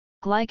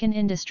Glycan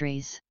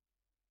Industries.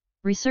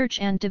 Research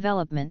and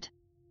Development.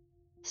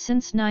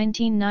 Since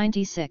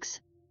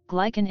 1996,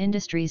 Glycan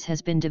Industries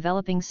has been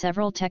developing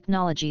several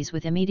technologies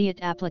with immediate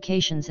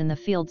applications in the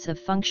fields of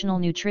functional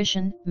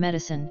nutrition,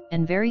 medicine,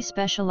 and very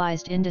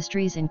specialized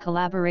industries in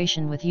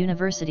collaboration with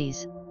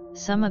universities.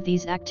 Some of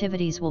these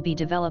activities will be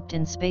developed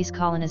in space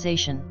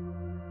colonization.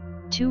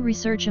 2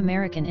 research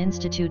American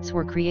institutes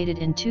were created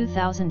in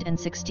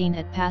 2016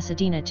 at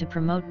Pasadena to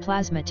promote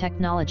plasma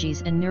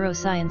technologies in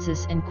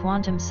neurosciences and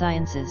quantum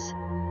sciences.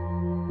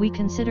 We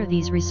consider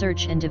these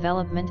research and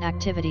development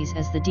activities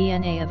as the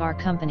DNA of our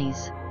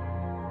companies.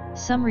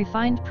 Some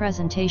refined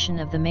presentation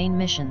of the main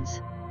missions.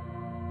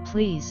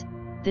 Please,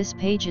 this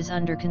page is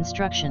under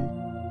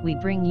construction, we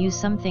bring you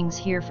some things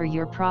here for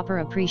your proper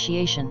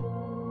appreciation.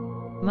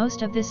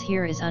 Most of this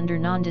here is under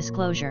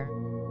non-disclosure.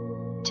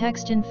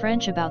 Text in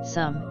French about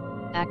some,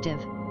 active,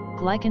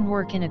 Glycan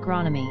work in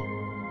agronomy.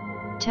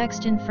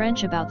 Text in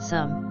French about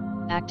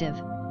some, active,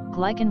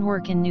 Glycan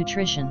work in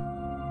nutrition.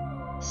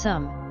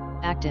 Some,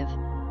 active,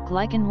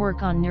 Glycan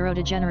work on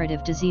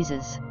neurodegenerative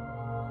diseases.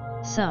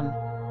 Some,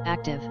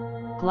 active,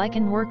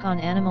 Glycan work on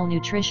animal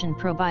nutrition,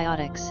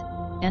 probiotics,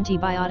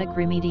 antibiotic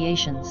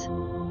remediations.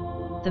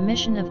 The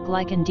mission of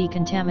Glycan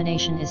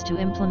Decontamination is to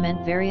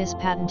implement various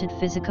patented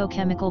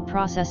physicochemical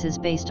processes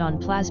based on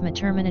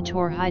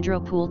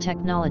plasma-TERMINATOR-HYDROPOOL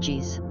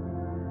technologies.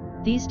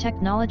 These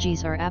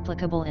technologies are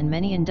applicable in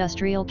many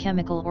industrial,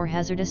 chemical or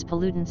hazardous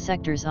pollutant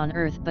sectors on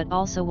Earth, but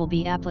also will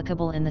be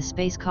applicable in the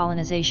space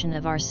colonization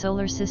of our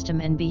solar system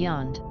and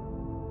beyond.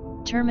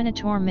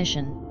 Terminator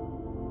mission.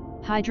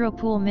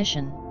 Hydropool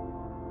mission.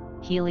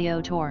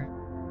 Heliotor.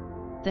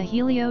 The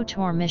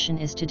Heliotor mission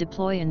is to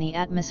deploy in the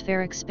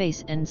atmospheric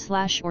space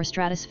and/or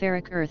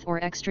stratospheric Earth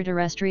or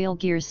extraterrestrial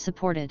gears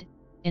supported,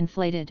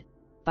 inflated,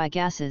 by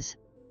gases,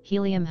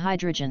 helium,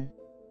 hydrogen.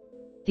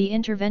 The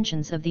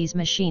interventions of these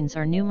machines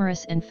are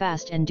numerous and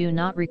fast and do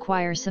not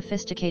require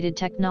sophisticated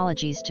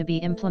technologies to be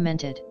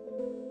implemented.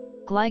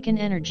 Glycan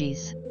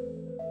Energies.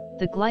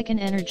 The Glycan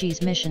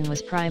Energies mission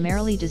was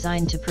primarily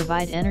designed to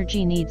provide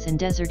energy needs in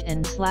desert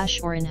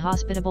and/or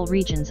inhospitable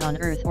regions on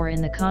Earth or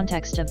in the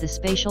context of the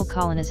spatial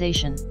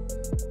colonization.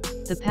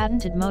 The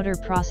patented motor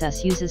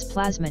process uses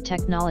plasma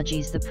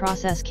technologies. The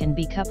process can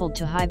be coupled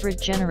to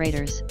hybrid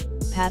generators,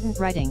 patent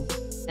writing,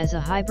 as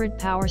a hybrid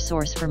power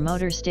source for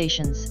motor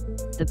stations.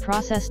 The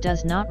process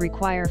does not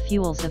require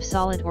fuels of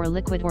solid or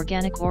liquid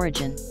organic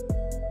origin.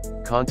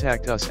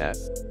 Contact us at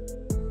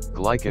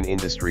Glycan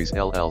Industries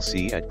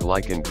LLC at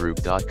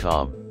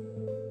glycangroup.com.